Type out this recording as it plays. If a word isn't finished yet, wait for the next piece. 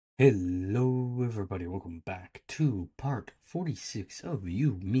Hello everybody, welcome back to part 46 of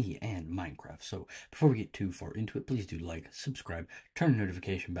You, Me, and Minecraft. So, before we get too far into it, please do like, subscribe, turn the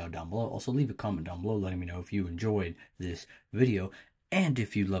notification bell down below. Also, leave a comment down below letting me know if you enjoyed this video and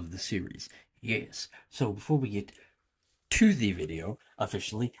if you love the series. Yes, so before we get to the video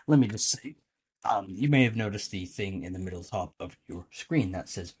officially, let me just say, you may have noticed the thing in the middle top of your screen that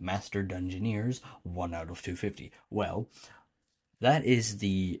says Master Dungeoneers 1 out of 250. Well, that is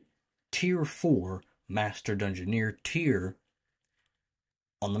the Tier 4 Master Dungeoneer tier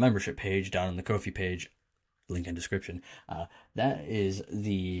on the membership page, down on the Ko-fi page, link in description. That is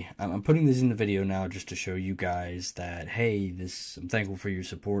the... I'm putting this in the video now just to show you guys that, hey, I'm thankful for your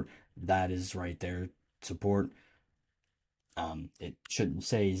support. That is right there, support. It shouldn't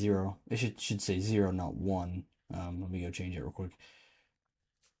say 0. It should say 0, not 1. Let me go change it real quick.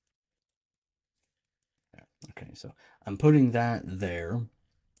 Okay, so I'm putting that there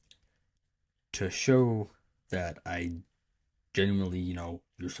to show that I genuinely,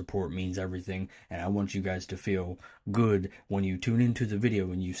 your support means everything, and I want you guys to feel good when you tune into the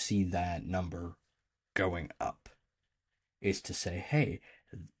video and you see that number going up. It's to say, hey,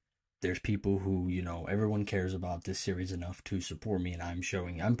 there's people who, everyone cares about this series enough to support me, and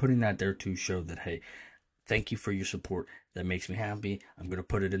I'm putting that there to show that, hey, thank you for your support. That makes me happy. I'm going to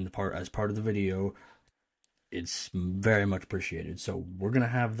put it in as part of the video. It's very much appreciated. So we're going to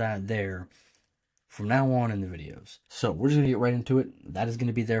have that there from now on in the videos. So we're just going to get right into it. That is going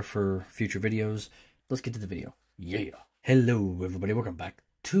to be there for future videos. Let's get to the video. Yeah. Hello, everybody. Welcome back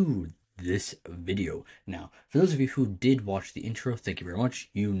to this video. Now, for those of you who did watch the intro, thank you very much.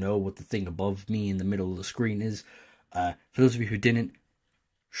 You know what the thing above me in the middle of the screen is. For those of you who didn't,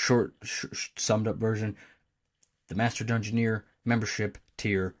 short summed up version, the Master Dungeoneer membership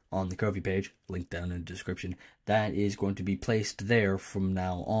tier on the Ko-fi page, link down in the description, that is going to be placed there from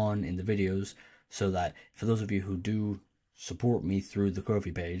now on in the videos, so that for those of you who do support me through the Ko-fi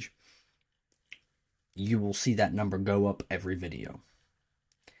page, you will see that number go up every video.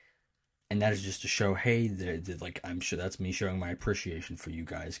 And that is just to show, hey, I'm sure that's me showing my appreciation for you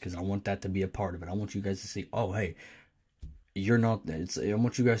guys, because I want that to be a part of it. I want you guys to see, oh, hey, I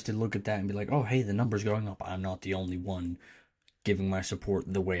want you guys to look at that and be like, oh, hey, the number's going up. I'm not the only one giving my support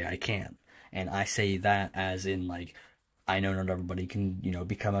the way I can. And I say that as in, like, I know not everybody can,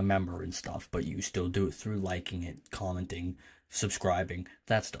 become a member and stuff, but you still do it through liking it, commenting, subscribing,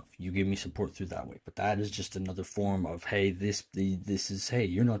 that stuff. You give me support through that way. But that is just another form of, hey, this is, hey,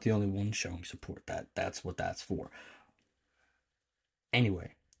 you're not the only one showing support. That's what that's for.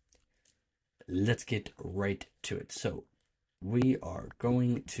 Anyway, let's get right to it. So, we are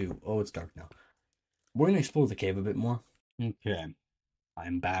going to... Oh, it's dark now. We're going to explore the cave a bit more. Okay.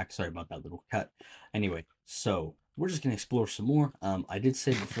 I'm back. Sorry about that little cut. Anyway, so we're just going to explore some more. I did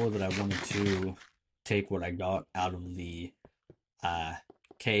say before that I wanted to take what I got out of the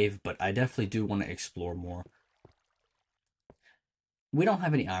cave, but I definitely do want to explore more. We don't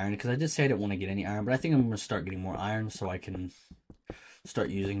have any iron, because I did say I didn't want to get any iron, but I think I'm going to start getting more iron so I can start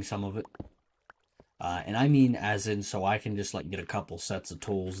using some of it. And I mean as in so I can just get a couple sets of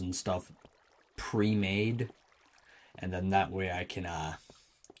tools and stuff pre-made, and then that way I can,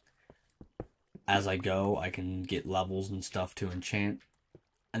 as I go, I can get levels and stuff to enchant.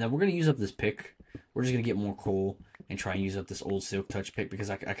 And then we're going to use up this pick. We're just going to get more coal and try and use up this old Silk Touch pick, because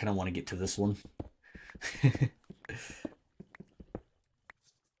I kind of want to get to this one.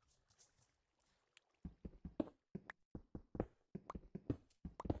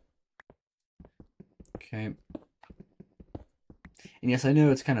 Okay. And yes, I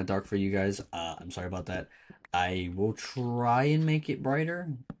know it's kind of dark for you guys. I'm sorry about that. I will try and make it brighter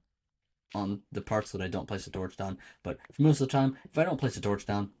on the parts that I don't place the torch down. But for most of the time, if I don't place the torch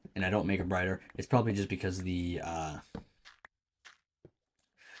down and I don't make it brighter, it's probably just because it's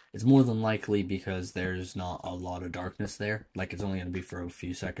more than likely because there's not a lot of darkness there. Like, it's only going to be for a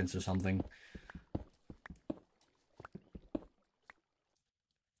few seconds or something.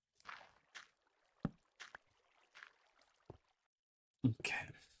 Okay.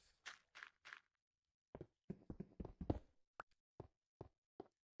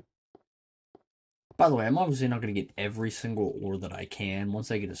 By the way, I'm obviously not going to get every single ore that I can.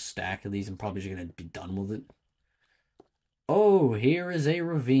 Once I get a stack of these, I'm probably just going to be done with it. Oh, here is a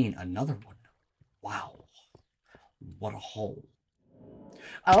ravine. Another one. Wow. What a hole.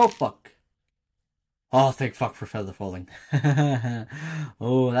 Oh, fuck. Oh, thank fuck for feather falling.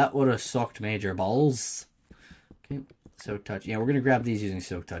 Oh, that would have sucked major balls. Okay, Silk Touch. Yeah, we're going to grab these using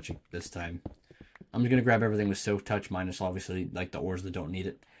Silk Touch this time. I'm just going to grab everything with Silk Touch, minus obviously the ores that don't need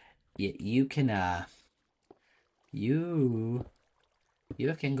it. You can, you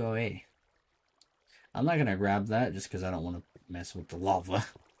You can go away. I'm not gonna grab that just because I don't want to mess with the lava.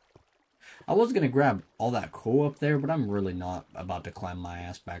 I was gonna grab all that coal up there, but I'm really not about to climb my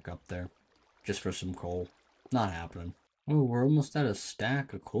ass back up there just for some coal. Not happening. Oh, we're almost at a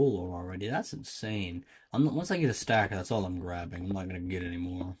stack of coal already. That's insane. Once I get a stack, that's all I'm grabbing. I'm not gonna get any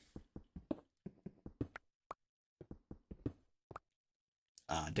more.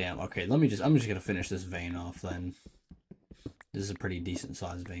 Ah, damn. Okay, I'm just gonna finish this vein off then. This is a pretty decent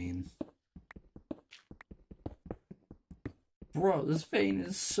sized vein. Bro, this vein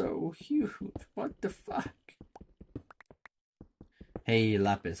is so huge. What the fuck? Hey,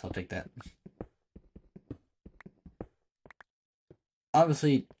 lapis, I'll take that.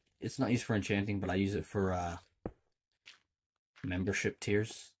 Obviously, it's not used for enchanting, but I use it for membership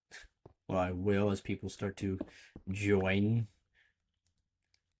tiers. Well, I will as people start to join.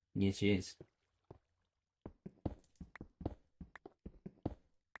 Yes, yes.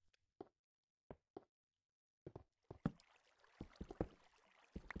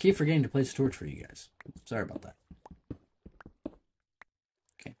 Keep forgetting to place a torch for you guys. Sorry about that.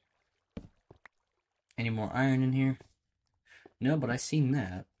 Okay. Any more iron in here? No, but I seen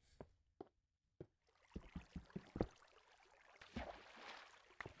that.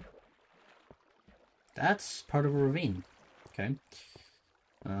 That's part of a ravine. Okay.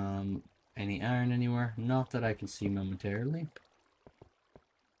 Any iron anywhere? Not that I can see momentarily.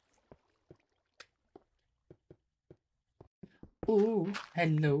 Ooh,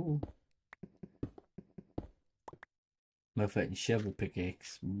 hello. My fucking shovel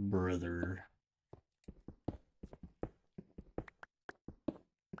pickaxe, brother.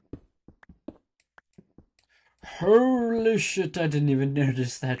 Holy shit, I didn't even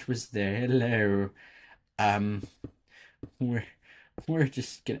notice that was there. Hello. Um, we're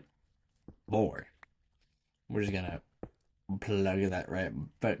just gonna... Boy. We're just gonna plug that right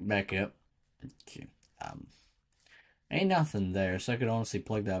back up. Okay. Ain't nothing there, so I could honestly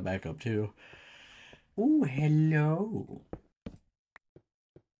plug that back up too. Ooh, hello.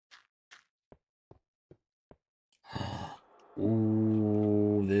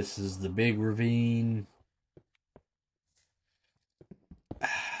 Ooh, this is the big ravine.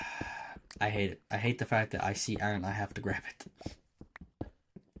 I hate it. I hate the fact that I see iron, I have to grab it.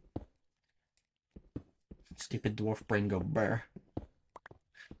 Stupid dwarf brain go brr.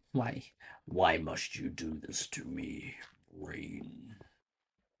 Why? Why must you do this to me, brain?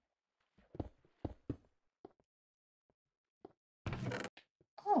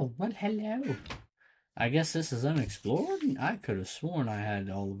 Oh, well, hello. I guess this is unexplored? I could have sworn I had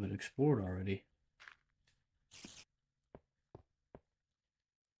all of it explored already.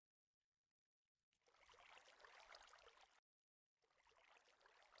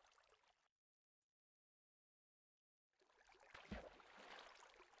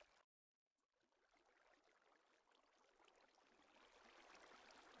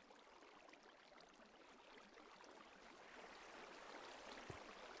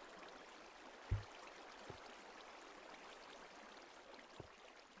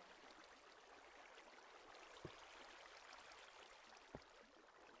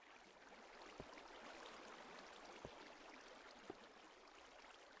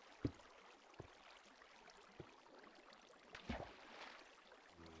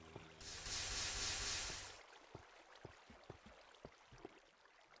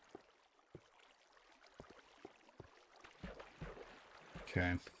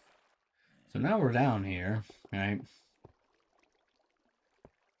 Okay. So now we're down here, right?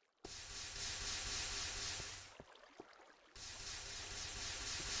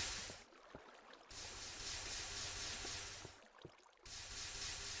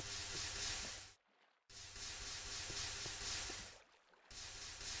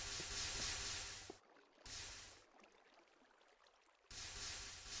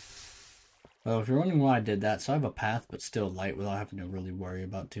 Well, if you're wondering why I did that, so I have a path, but still light without having to really worry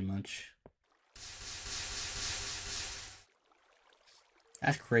about too much.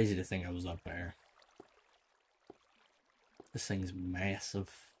 That's crazy to think I was up there. This thing's massive.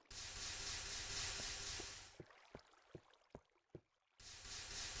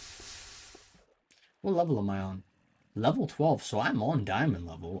 What level am I on? Level 12, so I'm on diamond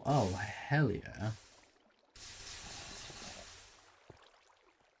level. Oh, hell yeah.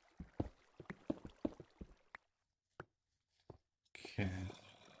 Okay.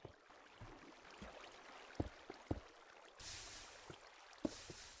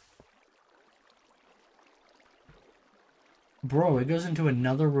 Bro, it goes into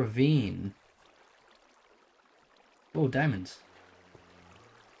another ravine. Oh, diamonds.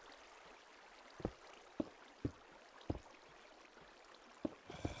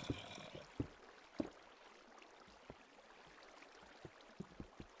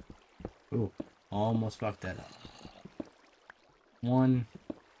 Ooh, almost fucked that up. 1,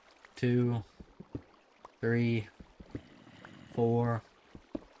 2, 3, 4,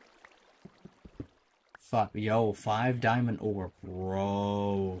 5. Yo, 5 diamond ore,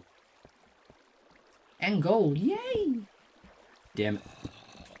 bro. And gold, yay! Damn it.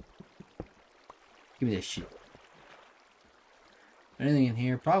 Give me this shit. Anything in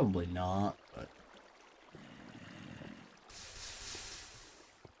here? Probably not, but...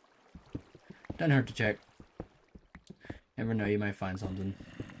 Doesn't hurt to check. Never know, you might find something.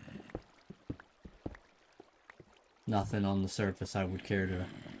 Nothing on the surface I would care to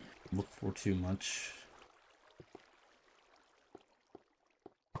look for too much.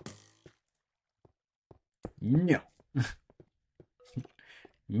 No.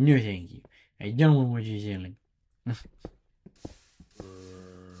 No, thank you. I don't want what you're selling.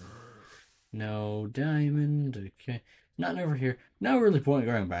 No diamond. Okay. Nothing over here. No really point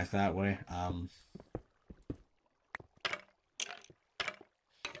going back that way. I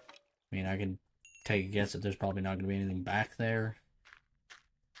mean, I can take a guess that there's probably not going to be anything back there.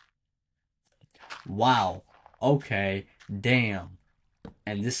 Wow. Okay. Damn.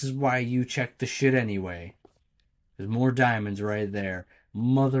 And this is why you check the shit anyway. There's more diamonds right there.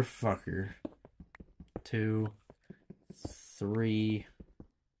 Motherfucker. 2, 3.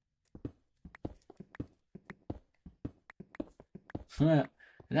 And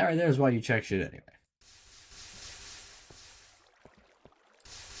that right there is why you check shit anyway.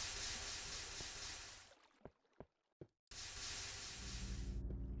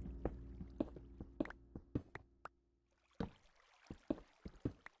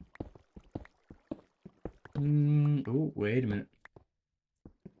 Oh, wait a minute.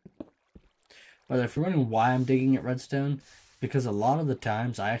 But if you're wondering why I'm digging at redstone, because a lot of the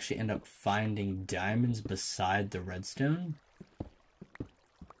times I actually end up finding diamonds beside the redstone.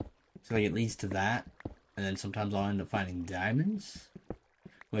 So like it leads to that, and then sometimes I'll end up finding diamonds,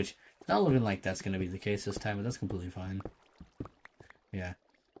 which it's not looking like that's going to be the case this time, but that's completely fine. Yeah.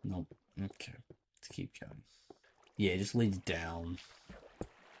 Nope. Okay. Let's keep going. Yeah, it just leads down.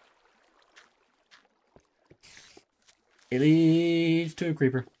 It leads to a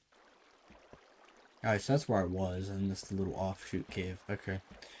creeper. Alright, so that's where I was, and this is the little offshoot cave. Okay.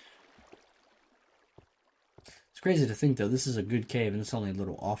 It's crazy to think, though, this is a good cave, and it's only a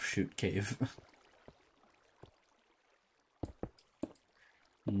little offshoot cave.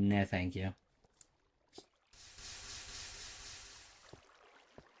 No, thank you.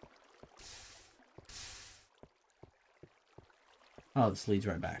 Oh, this leads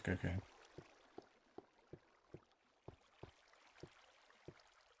right back. Okay.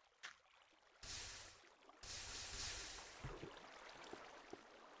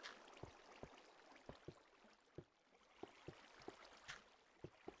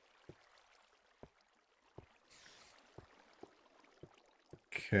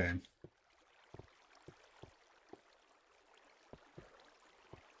 Okay.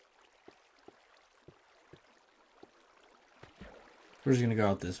 We're just gonna go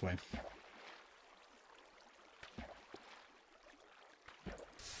out this way.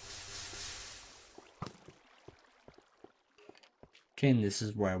 Okay, and this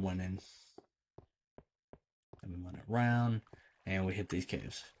is where I went in. And we went around, and we hit these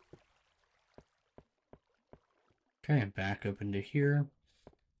caves. Okay, back up into here.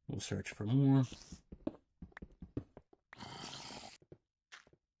 We'll search for more.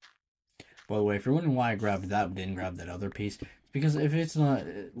 By the way, if you're wondering why I grabbed that, didn't grab that other piece, it's because if it's not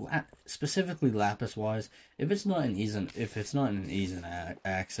specifically lapis-wise, if it's not an easy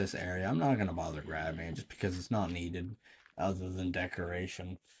access area, I'm not gonna bother grabbing it just because it's not needed, other than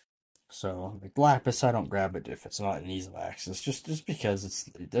decoration. So like lapis, I don't grab it if it's not an easy access, just because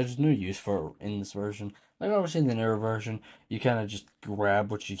there's no use for it in this version. Like obviously in the newer version, you kind of just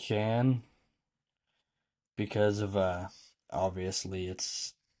grab what you can because of obviously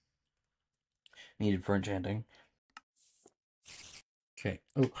it's needed for enchanting. Okay.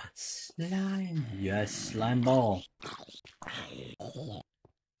 Oh, slime. Yes, slime ball.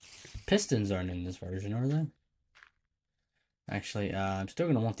 Pistons aren't in this version, are they? Actually, I'm still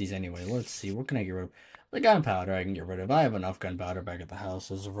going to want these anyway. Let's see. What can I get rid of? The gunpowder I can get rid of. I have enough gunpowder back at the house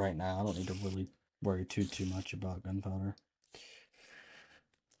as of right now. I don't need to really worry too much about gunpowder.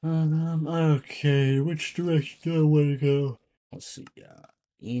 Okay. Which direction do I want to go? Let's see.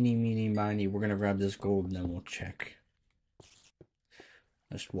 Eeny, meeny, miny. We're going to grab this gold and then we'll check.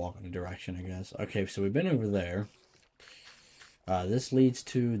 Let's walk in a direction, I guess. Okay, so we've been over there. This leads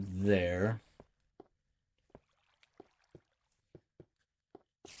to there.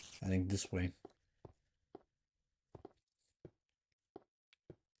 I think this way.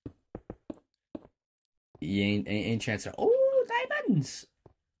 You ain't chance of. Oh, diamonds!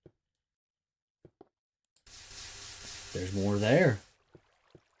 There's more there.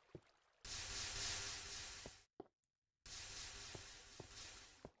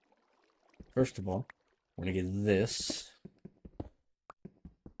 First of all, we're gonna get this.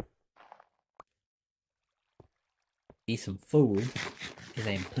 Eat some food, because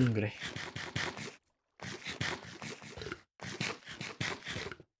I'm hungry.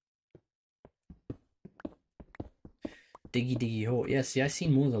 Diggy diggy hole. Yeah, see, I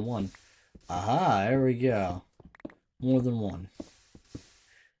seen more than one. Aha, there we go. More than one.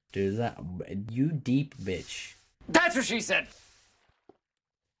 Dude, that. You deep bitch. That's what she said!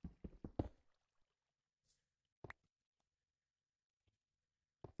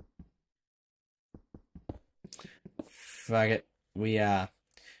 Fuck it. We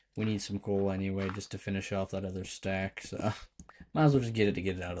need some coal anyway, just to finish off that other stack, so. Might as well just get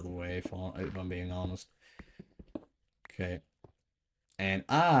it out of the way, if I'm being honest. Okay. And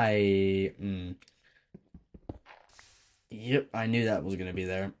yep, I knew that was gonna be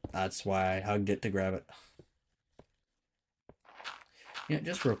there. That's why I hugged it to grab it. Yeah,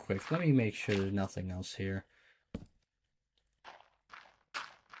 just real quick, let me make sure there's nothing else here.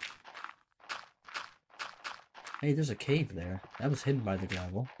 Hey, there's a cave there. That was hidden by the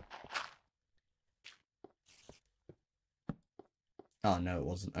gravel. Oh, no, it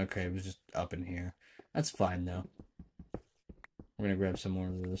wasn't. Okay, it was just up in here. That's fine, though. We're gonna grab some more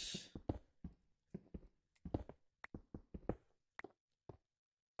of this.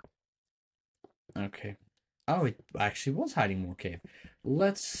 Okay. Oh, it actually was hiding more cave.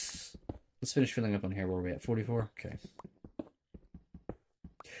 Let's finish filling up on here. Where are we at? 44? Okay.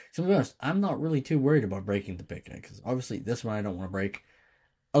 So to be honest, I'm not really too worried about breaking the pickaxe, because obviously this one I don't want to break.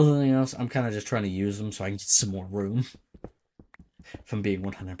 Other than else, I'm kind of just trying to use them so I can get some more room. If I'm being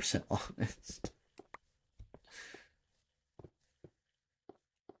 100% honest.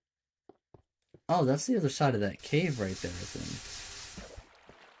 Oh, that's the other side of that cave right there, I think.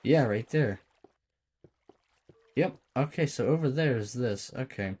 Yeah, right there. Yep. Okay, so over there is this.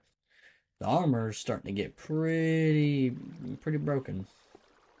 Okay. The armor is starting to get pretty broken.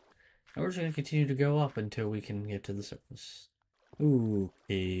 And we're just going to continue to go up until we can get to the surface. Ooh,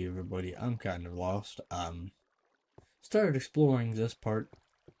 hey everybody, I'm kind of lost. Started exploring this part,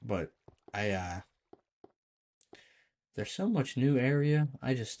 but there's so much new area.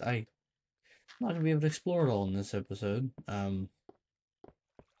 I'm not gonna be able to explore it all in this episode. It's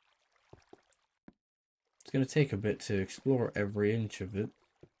gonna take a bit to explore every inch of it.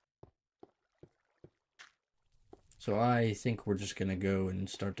 So I think we're just gonna go and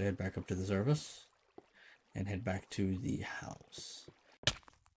start to head back up to the surface and head back to the house.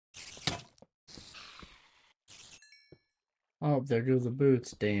 Oh, there go the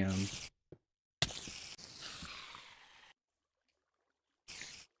boots, damn.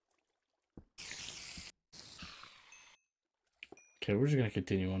 Okay, we're just gonna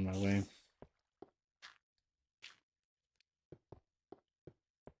continue on my way.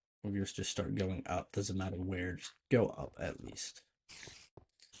 We'll just start going up. Doesn't matter where, just go up at least.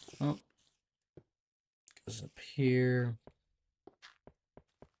 Oh. Goes up here.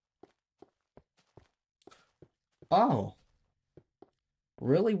 Oh.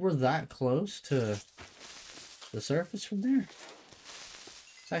 Really? We're that close to the surface from there?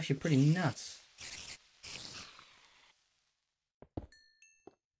 It's actually pretty nuts.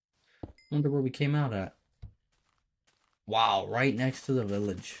 Wonder where we came out at. Wow, right next to the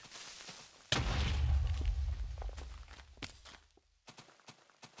village.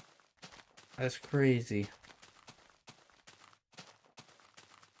 That's crazy.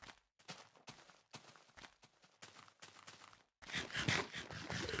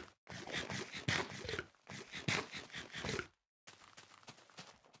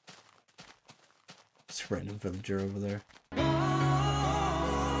 This random villager over there.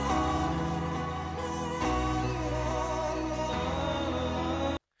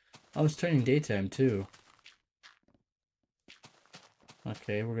 Oh, it's turning daytime too.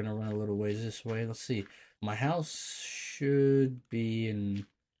 Okay, we're gonna run a little ways this way. Let's see. My house should be in...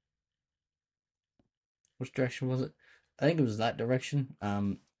 Which direction was it? I think it was that direction.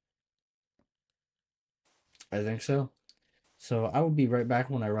 I think so. So I will be right back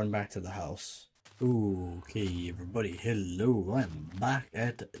when I run back to the house. Okay, everybody, hello. I'm back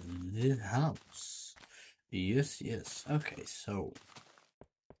at the house. Yes. Okay, so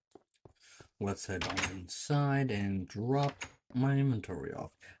let's head on inside and drop my inventory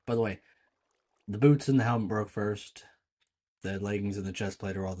off. By the way, the boots and the helmet broke first. The leggings and the chest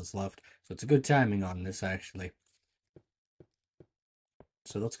plate are all that's left. So it's a good timing on this, actually.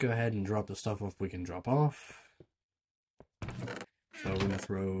 So let's go ahead and drop the stuff off we can drop off. So we're going to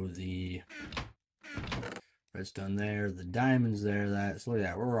throw the redstone there, the diamonds there. So look at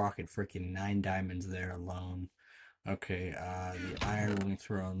that, we're rocking freaking 9 diamonds there alone. Okay, the iron we're going to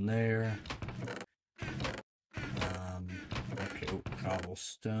throw in there. Okay,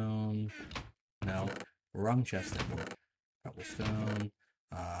 cobblestone. No, wrong chest there, boy. Cobblestone.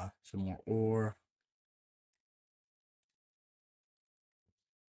 Some more ore.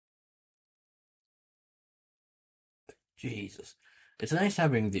 Jesus. It's nice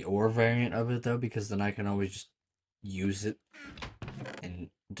having the ore variant of it, though, because then I can always just use it and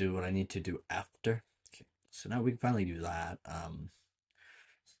do what I need to do after. Okay, so now we can finally do that.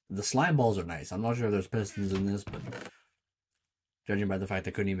 The slime balls are nice. I'm not sure if there's pistons in this, but judging by the fact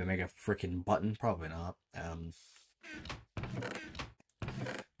I couldn't even make a freaking button, probably not.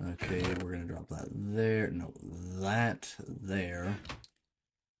 Okay, we're gonna drop that there. No, that there.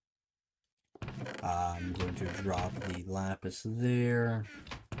 I'm going to drop the lapis there.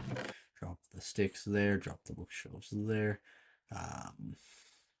 Drop the sticks there. Drop the bookshelves there.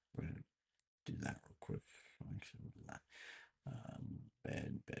 We're gonna do that real quick. Actually, we'll do that.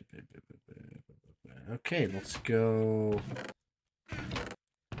 Bed. Okay, let's go.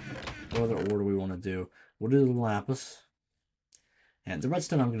 What other order we want to do? We'll do the lapis. And the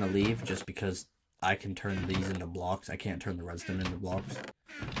redstone I'm going to leave just because I can turn these into blocks. I can't turn the redstone into blocks.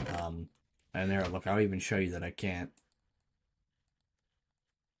 And there, look, I'll even show you that I can't.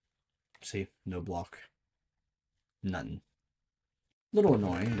 See, no block. Nothing. A little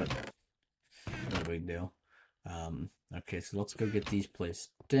annoying, but no big deal. Okay, so let's go get these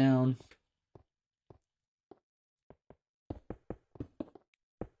placed down.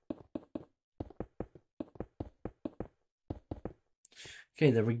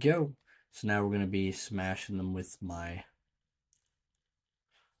 Okay, there we go. So now we're going to be smashing them with my...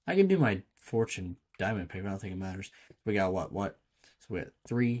 I can do my fortune diamond pick. I don't think it matters. We got what? So we got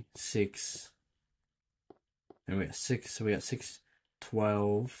 3, 6, and we got 6. So we got 6,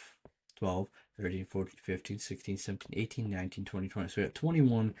 12, 13, 14, 15, 16, 17, 18, 19, 20, 20. So we got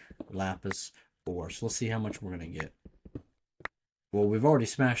 21 lapis ore. So let's see how much we're going to get. Well, we've already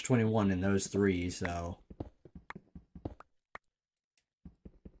smashed 21 in those 3, so...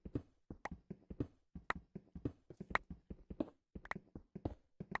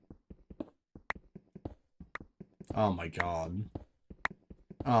 Oh my god.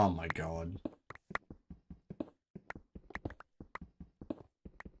 Oh my god.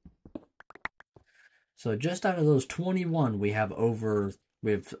 So just out of those 21, we have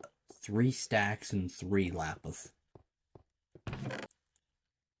 3 stacks and 3 lapis.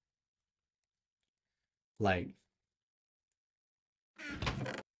 Like,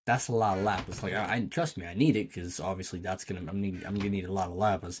 that's a lot of lapis. Like, I trust me, I need it because obviously I'm gonna need a lot of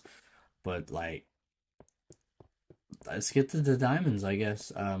lapis. But like, let's get to the diamonds, I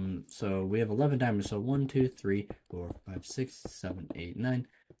guess. So we have 11 diamonds. So 1, 2, 3, 4, 5, 6, 7, 8, 9,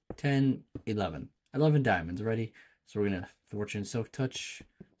 10, 11. 11 diamonds. Ready? So we're gonna fortune silk touch.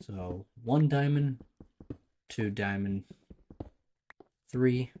 So 1 diamond, 2 diamond,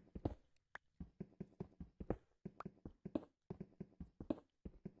 3.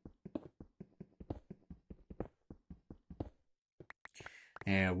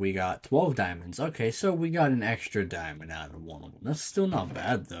 And we got 12 diamonds. Okay, so we got an extra diamond out of one of them. That's still not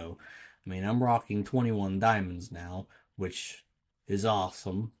bad, though. I mean, I'm rocking 21 diamonds now, which is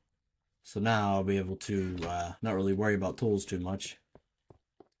awesome. So now I'll be able to not really worry about tools too much.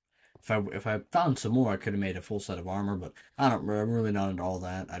 If I found some more, I could have made a full set of armor, but I'm really not into all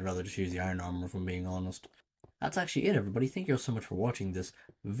that. I'd rather just use the iron armor, if I'm being honest. That's actually it, everybody. Thank you all so much for watching this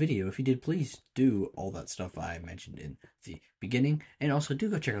video. If you did, please do all that stuff I mentioned in the beginning. And also, do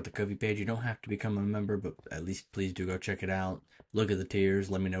go check out the Ko-fi page. You don't have to become a member, but at least please do go check it out. Look at the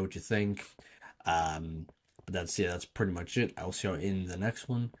tiers. Let me know what you think. But that's it. That's pretty much it. I'll see you in the next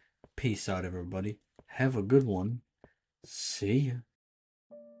one. Peace out, everybody. Have a good one. See ya.